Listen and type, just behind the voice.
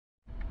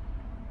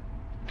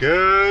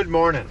Good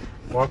morning.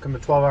 Welcome to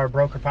 12 Hour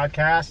Broker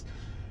Podcast.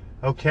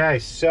 Okay,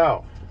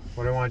 so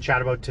what do I want to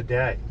chat about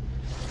today?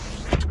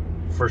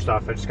 First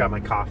off, I just got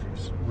my coffee.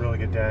 It's a really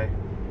good day.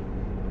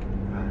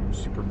 I'm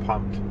super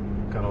pumped.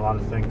 Got a lot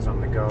of things on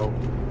the go.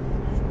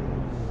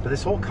 But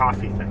this whole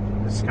coffee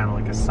thing, this is kind of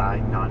like a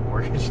side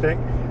non-mortgage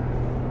thing.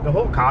 The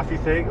whole coffee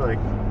thing, like,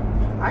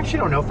 I actually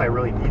don't know if I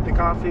really need the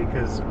coffee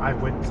because I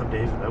went some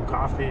days without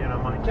coffee and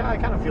I'm like, yeah, I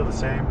kind of feel the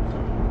same.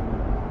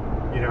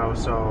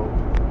 So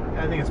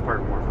I think it's part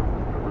of more of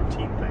a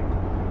routine thing.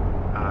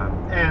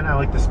 And I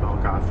like the smell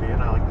of coffee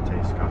and I like the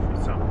taste of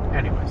coffee. So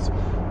anyways,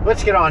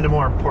 let's get on to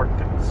more important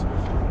things.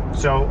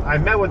 So I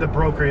met with a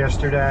broker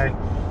yesterday.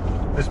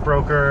 This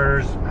broker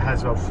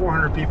has about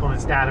 400 people in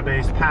his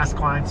database, past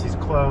clients he's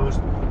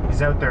closed.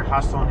 He's out there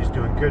hustling. He's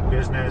doing good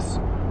business.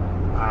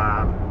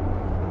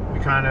 We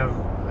kind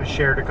of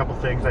shared a couple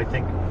things, I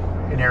think,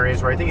 in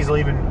areas where I think he's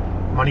leaving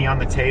money on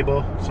the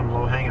table, some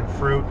low-hanging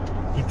fruit.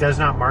 He does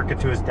not market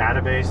to his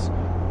database.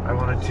 I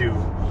wanted to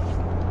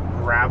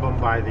grab him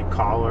by the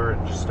collar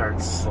and just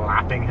start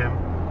slapping him.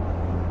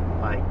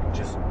 Like,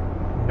 just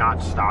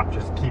not stop,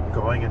 just keep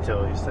going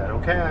until he said,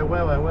 okay, I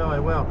will.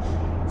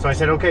 So I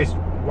said, okay, so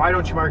why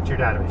don't you market to your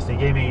database? And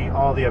he gave me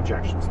all the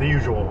objections, the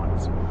usual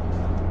ones,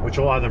 which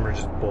a lot of them are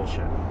just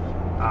bullshit.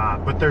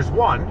 But there's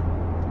one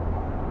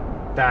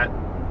that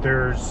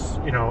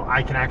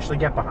I can actually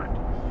get behind.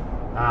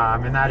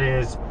 And that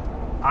is,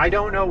 I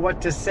don't know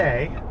what to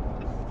say.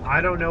 I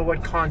don't know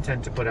what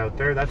content to put out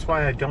there. That's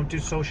why I don't do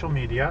social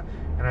media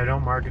and I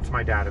don't market to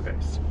my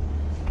database.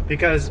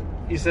 Because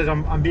he says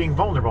I'm being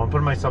vulnerable. I'm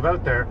putting myself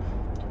out there,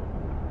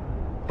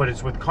 but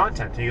it's with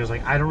content. And he goes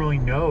like, I don't really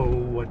know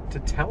what to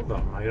tell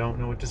them. I don't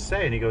know what to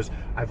say. And he goes,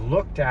 I've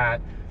looked at,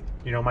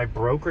 my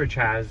brokerage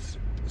has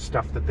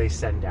stuff that they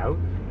send out,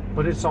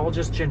 but it's all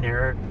just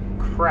generic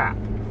crap.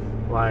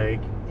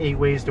 Like 8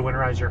 ways to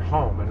winterize your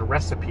home and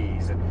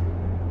recipes.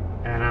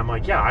 And I'm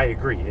like, yeah, I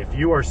agree. If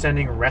you are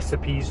sending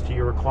recipes to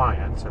your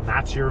clients and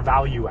that's your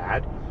value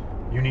add,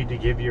 you need to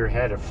give your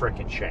head a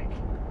frickin' shake.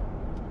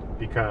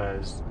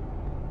 Because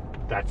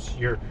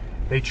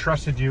they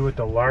trusted you with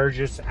the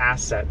largest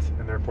asset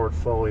in their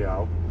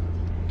portfolio,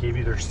 gave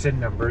you their SIN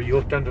number, you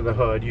looked under the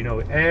hood, you know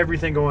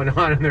everything going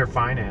on in their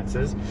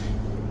finances,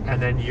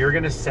 and then you're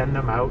gonna send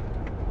them out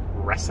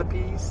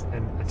recipes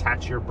and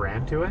attach your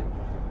brand to it?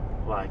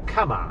 Like,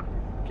 come on,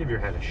 give your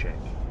head a shake.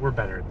 We're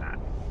better than that.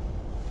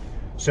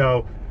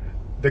 So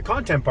the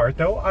content part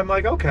though, I'm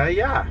like, okay,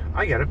 yeah,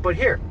 I get it. But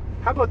here,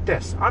 how about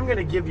this? I'm going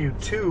to give you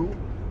 2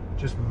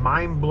 just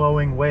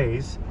mind-blowing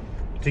ways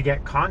to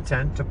get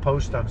content to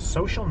post on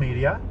social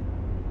media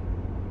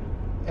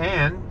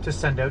and to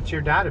send out to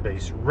your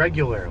database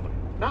regularly.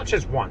 Not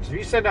just once. If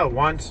you send out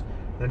once,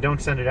 then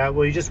don't send it out.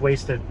 Well, you just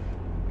wasted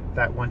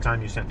that one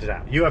time you sent it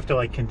out. You have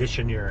to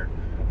condition your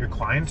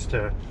clients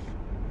to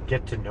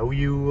get to know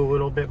you a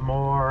little bit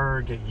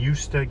more, get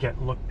used to,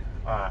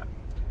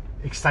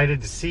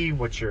 excited to see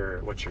what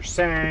you're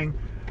saying,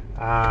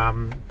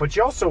 but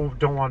you also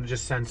don't want to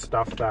just send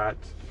stuff that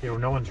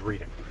no one's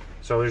reading.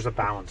 So there's a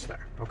balance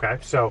there. Okay,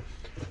 so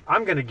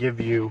I'm going to give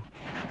you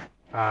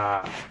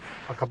a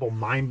couple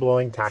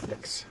mind-blowing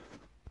tactics.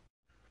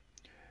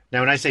 Now,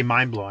 when I say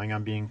mind-blowing,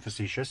 I'm being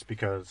facetious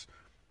because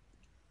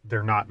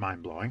they're not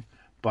mind-blowing,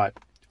 but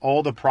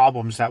all the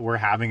problems that we're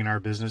having in our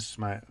business,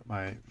 my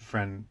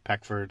friend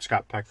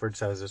Scott Peckford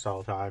says this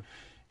all the time.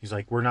 He's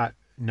like, we're not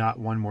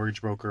one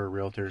mortgage broker or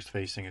realtor is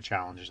facing a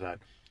challenge that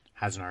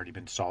hasn't already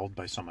been solved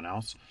by someone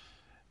else.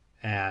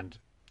 And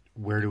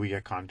where do we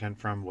get content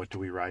from? What do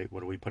we write? What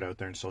do we put out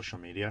there in social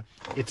media?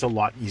 It's a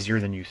lot easier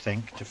than you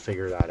think to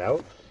figure that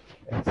out.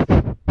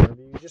 And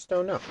maybe you just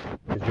don't know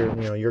because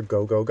you're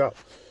go.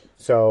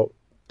 So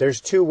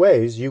there's 2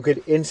 ways you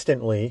could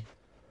instantly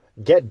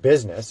get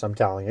business, I'm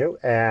telling you,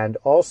 and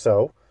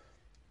also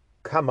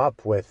come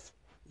up with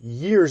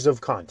years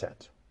of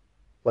content.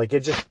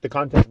 The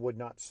content would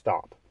not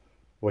stop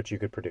what you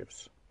could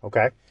produce,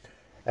 okay?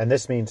 And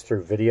this means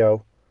through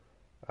video,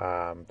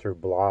 through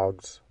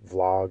blogs,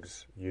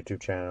 vlogs, YouTube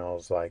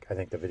channels. I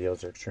think the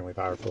videos are extremely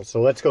powerful. So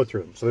let's go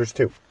through them. So there's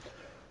 2.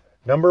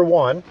 Number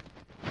 1,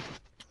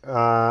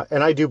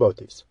 and I do both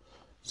these.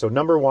 So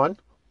number 1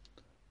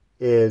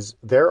 is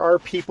there are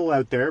people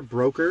out there,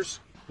 brokers,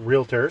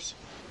 realtors,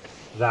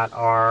 that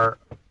are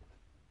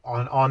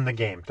on the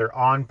game. They're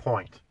on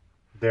point.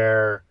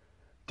 Their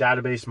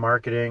database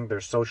marketing,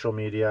 their social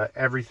media,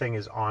 everything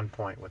is on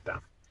point with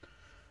them.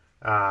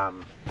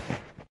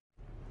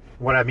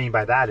 What I mean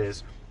by that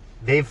is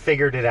they've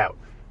figured it out,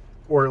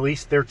 or at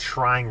least they're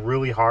trying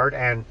really hard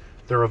and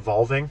they're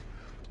evolving.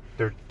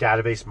 Their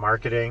database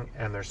marketing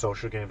and their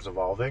social game's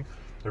evolving.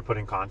 They're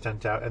putting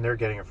content out and they're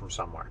getting it from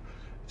somewhere.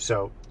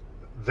 So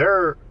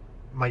there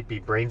might be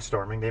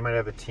brainstorming. They might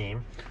have a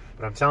team,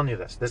 but I'm telling you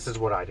this is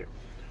what I do.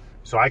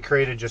 So I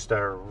created just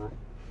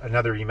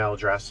another email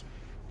address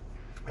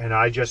and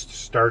I just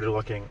started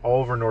looking all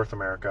over North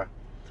America,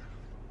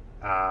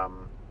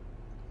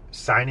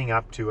 signing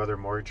up to other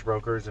mortgage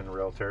brokers and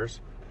realtors,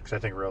 because I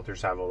think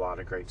realtors have a lot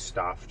of great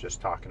stuff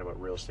just talking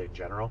about real estate in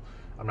general.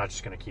 I'm not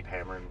just going to keep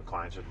hammering the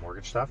clients with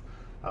mortgage stuff.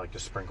 I like to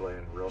sprinkle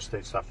in real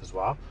estate stuff as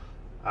well.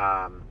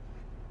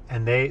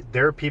 And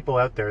there are people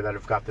out there that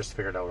have got this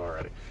figured out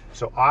already.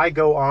 So I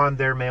go on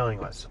their mailing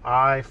list.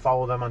 I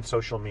follow them on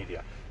social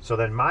media. So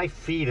then my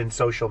feed in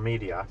social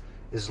media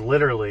is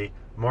literally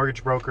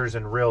mortgage brokers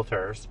and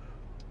realtors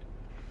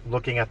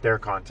looking at their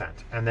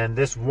content. And then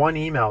this one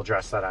email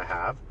address that I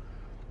have,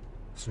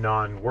 it's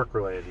non-work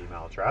related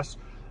email address.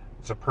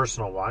 It's a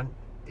personal one.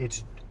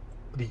 It's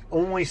the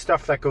only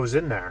stuff that goes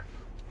in there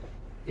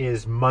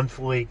is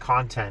monthly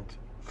content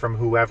from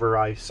whoever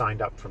I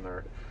signed up from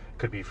their,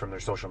 could be from their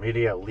social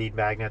media, lead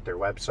magnet, their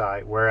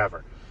website,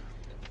 wherever.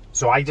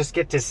 So I just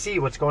get to see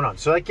what's going on.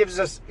 So that gives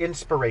us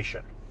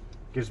inspiration.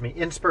 Gives me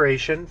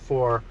inspiration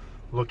for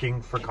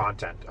looking for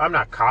content. I'm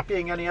not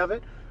copying any of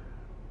it,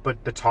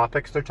 but the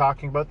topics they're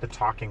talking about, the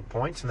talking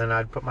points, and then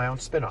I'd put my own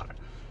spin on it.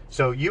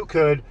 So you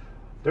could,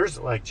 there's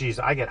like, geez,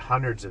 I get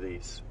hundreds of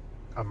these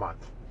a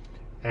month.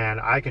 And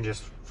I can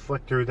just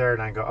flick through there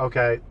and I go,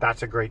 okay,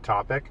 that's a great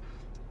topic.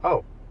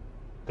 Oh,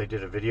 they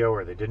did a video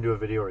or they didn't do a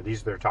video, or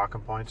these are their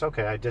talking points.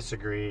 Okay, I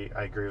disagree.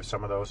 I agree with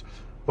some of those.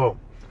 Boom.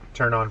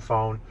 Turn on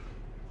phone,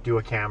 do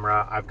a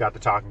camera. I've got the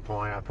talking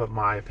point. I put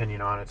my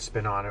opinion on it,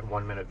 spin on it,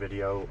 1 minute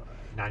video,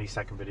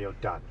 90-second video,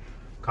 done.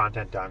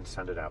 Content done,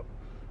 send it out.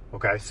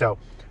 Okay, so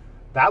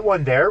that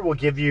one there will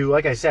give you,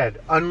 like I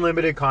said,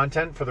 unlimited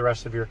content for the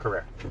rest of your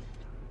career.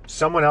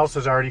 Someone else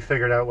has already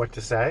figured out what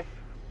to say.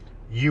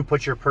 You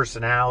put your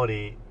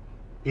personality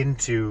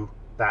into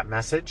that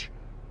message.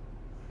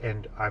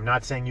 And I'm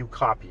not saying you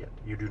copy it.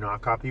 You do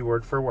not copy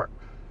word for word.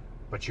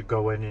 But you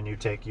go in and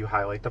you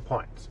highlight the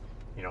points.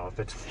 You know, if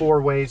it's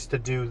 4 ways to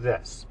do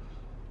this,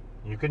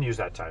 you can use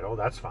that title.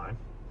 That's fine.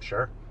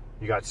 Sure.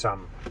 You got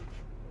some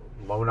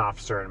loan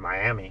officer in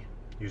Miami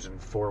using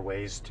 4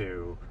 ways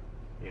to,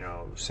 you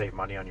know, save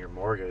money on your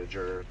mortgage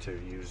or to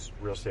use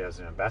real estate as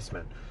an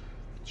investment.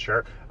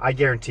 Sure. I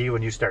guarantee you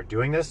when you start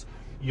doing this,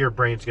 your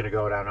brain's going to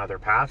go down other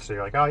paths. So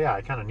you're like, oh yeah,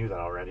 I kind of knew that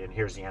already. And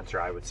here's the answer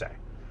I would say.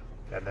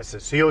 And this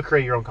is, so you'll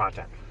create your own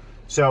content.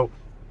 So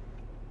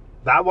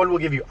that one will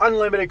give you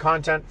unlimited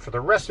content for the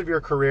rest of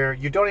your career.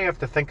 You don't even have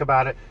to think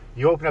about it.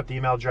 You open up the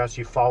email address,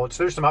 you follow it.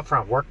 So there's some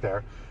upfront work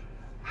there.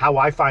 How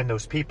I find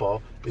those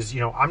people is, you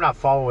know, I'm not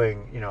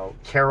following, you know,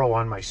 Carol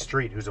on my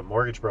street who's a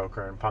mortgage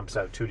broker and pumps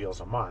out 2 deals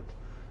a month.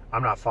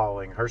 I'm not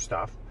following her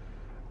stuff.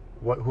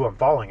 Who I'm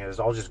following is,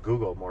 I'll just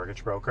Google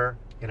mortgage broker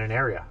in an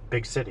area,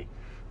 big city,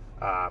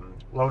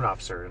 loan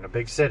officer in a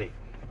big city.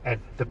 And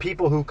the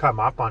people who come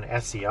up on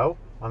SEO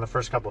on the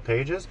first couple of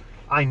pages,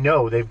 I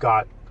know they've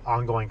got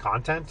ongoing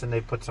content and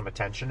they've put some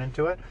attention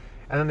into it.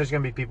 And then there's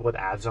going to be people with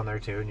ads on there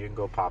too, and you can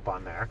go pop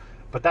on there.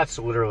 But that's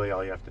literally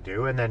all you have to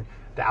do. And then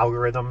the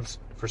algorithms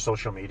for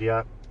social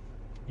media,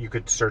 you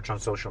could search on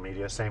social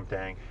media, same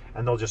thing,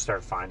 and they'll just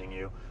start finding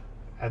you.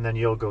 And then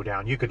you'll go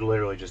down. You could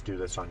literally just do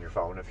this on your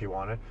phone if you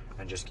wanted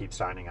and just keep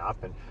signing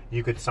up. And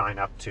you could sign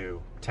up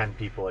to 10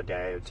 people a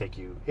day.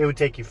 It would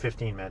take you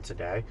 15 minutes a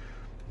day.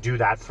 Do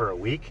that for a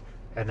week,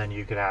 and then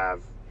you could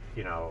have,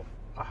 you know,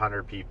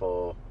 100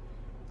 people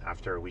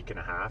after a week and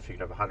a half. You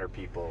could have 100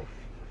 people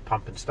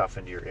pumping stuff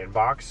into your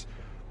inbox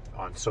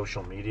on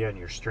social media and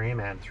your stream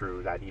and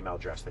through that email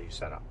address that you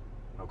set up.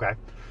 Okay?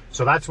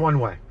 So that's one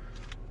way.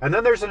 And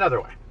then there's another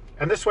way.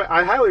 And this way,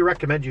 I highly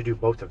recommend you do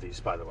both of these,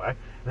 by the way.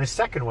 And the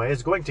second way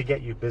is going to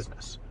get you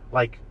business,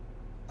 like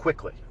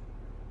quickly.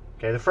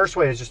 Okay? The first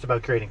way is just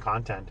about creating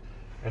content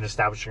and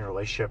establishing a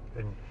relationship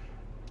and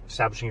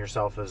establishing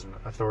yourself as an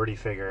authority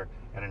figure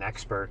and an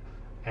expert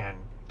and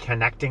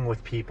connecting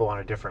with people on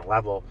a different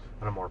level,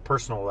 on a more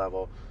personal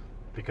level,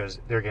 because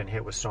they're getting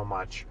hit with so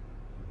much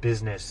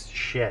business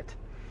shit.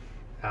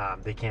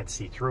 They can't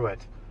see through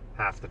it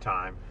half the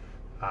time.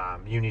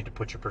 You need to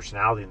put your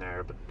personality in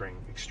there, but bring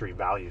extreme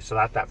value. So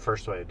that's that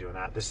first way of doing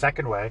that. The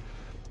second way,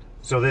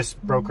 so this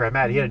broker I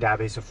met, he had a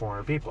database of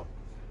 400 people.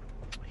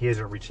 He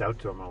hasn't reached out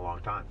to them in a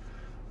long time.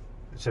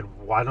 I said,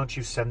 why don't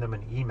you send them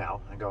an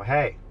email and go,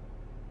 hey,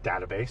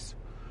 database,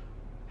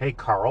 hey,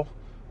 Carl,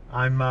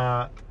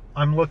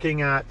 I'm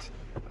looking at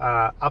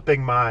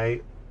upping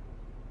my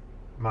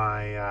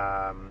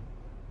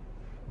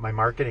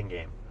marketing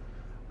game.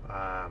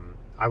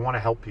 I want to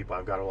help people.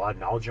 I've got a lot of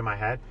knowledge in my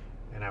head,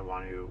 and I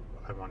want to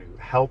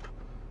help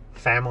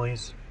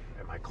families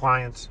and my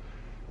clients,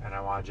 and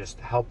I want to just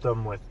help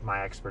them with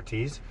my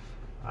expertise.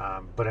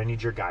 But I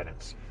need your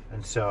guidance.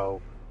 And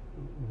so,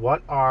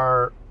 what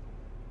are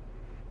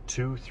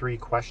 2-3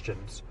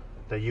 questions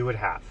that you would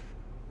have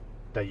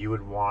that you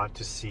would want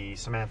to see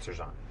some answers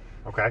on?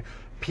 Okay,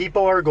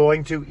 people are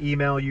going to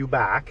email you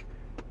back,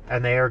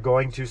 and they are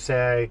going to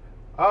say,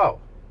 "Oh,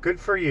 good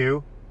for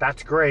you.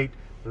 That's great.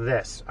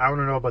 This, I want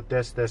to know about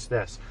this, this,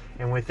 this."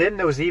 And within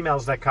those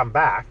emails that come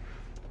back,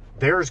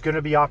 there's going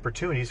to be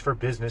opportunities for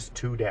business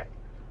today.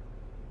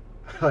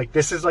 Like,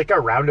 this is like a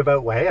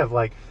roundabout way of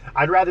like,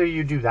 I'd rather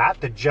you do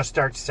that than just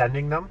start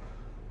sending them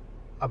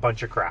a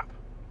bunch of crap.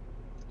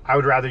 I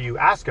would rather you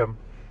ask them,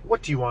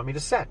 what do you want me to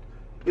send?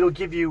 It'll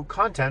give you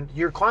content.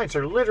 Your clients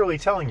are literally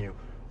telling you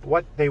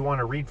what they want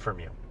to read from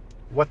you,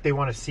 what they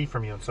want to see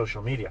from you on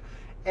social media.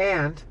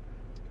 And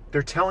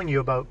they're telling you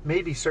about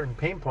maybe certain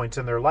pain points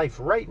in their life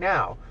right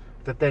now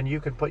that then you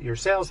can put your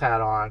sales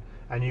hat on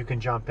and you can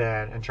jump in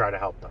and try to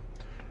help them.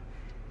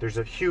 There's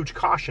a huge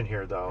caution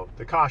here, though.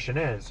 The caution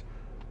is,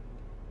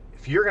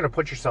 if you're going to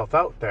put yourself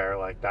out there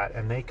like that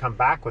and they come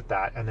back with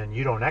that and then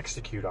you don't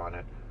execute on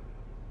it,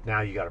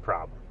 now you got a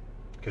problem.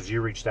 Because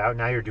you reached out,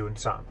 now you're doing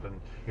something.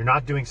 You're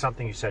not doing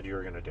something you said you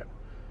were going to do.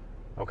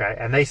 Okay?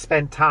 And they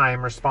spend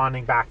time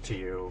responding back to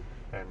you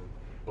and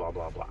blah,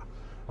 blah, blah.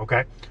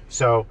 Okay?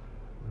 So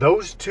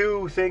those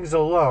two things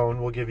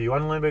alone will give you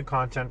unlimited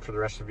content for the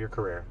rest of your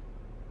career.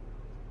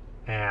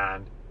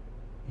 And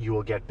you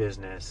will get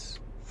business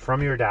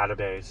from your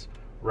database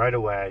right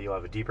away. You'll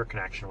have a deeper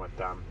connection with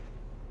them.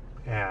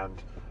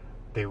 And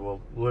they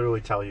will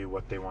literally tell you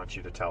what they want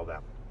you to tell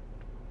them.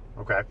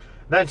 Okay?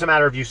 Then it's a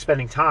matter of you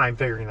spending time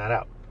figuring that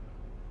out.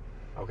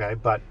 Okay?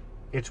 But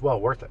it's well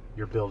worth it.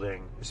 You're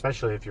building,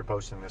 especially if you're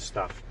posting this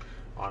stuff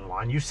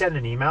online. You send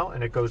an email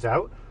and it goes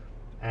out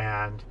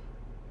and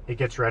it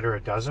gets read or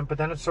it doesn't, but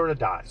then it sort of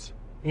dies.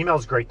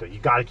 Email's great though. You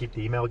got to keep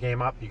the email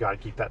game up. You got to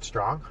keep that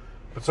strong.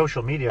 But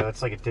social media,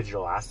 that's like a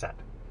digital asset.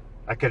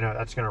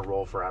 That's going to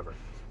roll forever.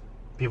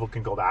 People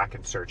can go back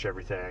and search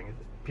everything.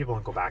 People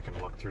don't go back and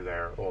look through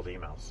their old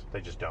emails.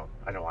 They just don't.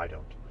 I know I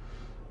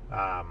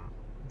don't.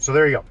 So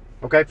there you go.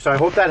 Okay, so I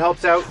hope that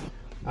helps out.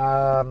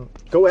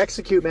 Go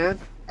execute, man.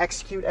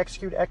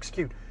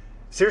 Execute.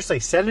 Seriously,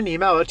 send an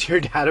email out to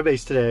your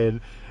database today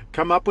and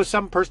come up with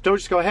some person. Don't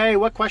just go, hey,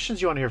 what questions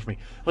do you want to hear from me?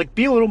 Like,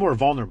 be a little more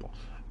vulnerable.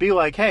 Be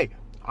like, hey,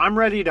 I'm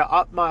ready to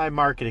up my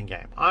marketing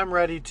game. I'm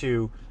ready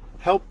to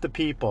help the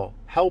people,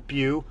 help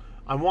you.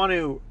 I want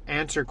to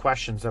answer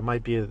questions that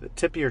might be at the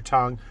tip of your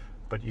tongue,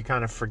 but you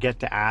kind of forget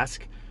to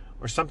ask,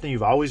 or something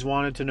you've always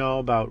wanted to know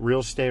about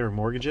real estate or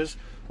mortgages.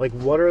 Like,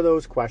 what are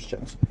those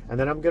questions? And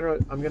then I'm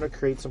gonna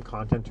create some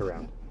content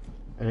around it.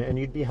 And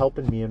you'd be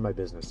helping me and my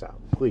business out,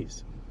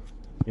 please.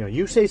 You know,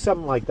 you say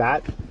something like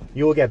that,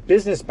 you will get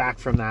business back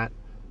from that,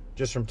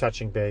 just from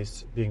touching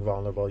base, being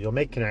vulnerable. You'll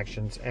make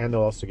connections, and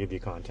they'll also give you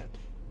content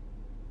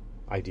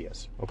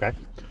ideas. Okay,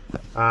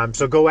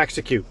 so go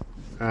execute.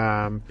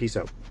 Peace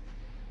out.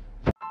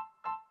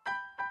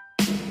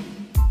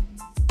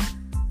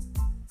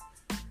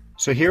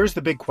 So here's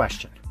the big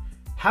question.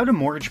 How do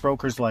mortgage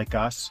brokers like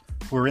us,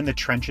 who are in the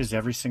trenches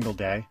every single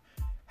day,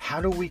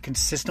 how do we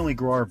consistently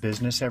grow our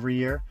business every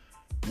year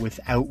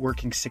without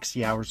working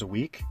 60 hours a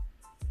week?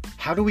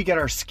 How do we get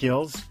our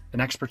skills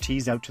and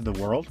expertise out to the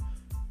world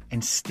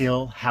and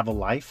still have a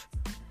life?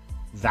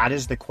 That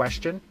is the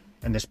question,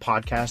 and this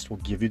podcast will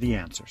give you the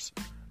answers.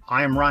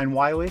 I am Ryan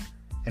Wiley,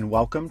 and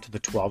welcome to the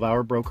 12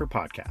 Hour Broker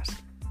Podcast.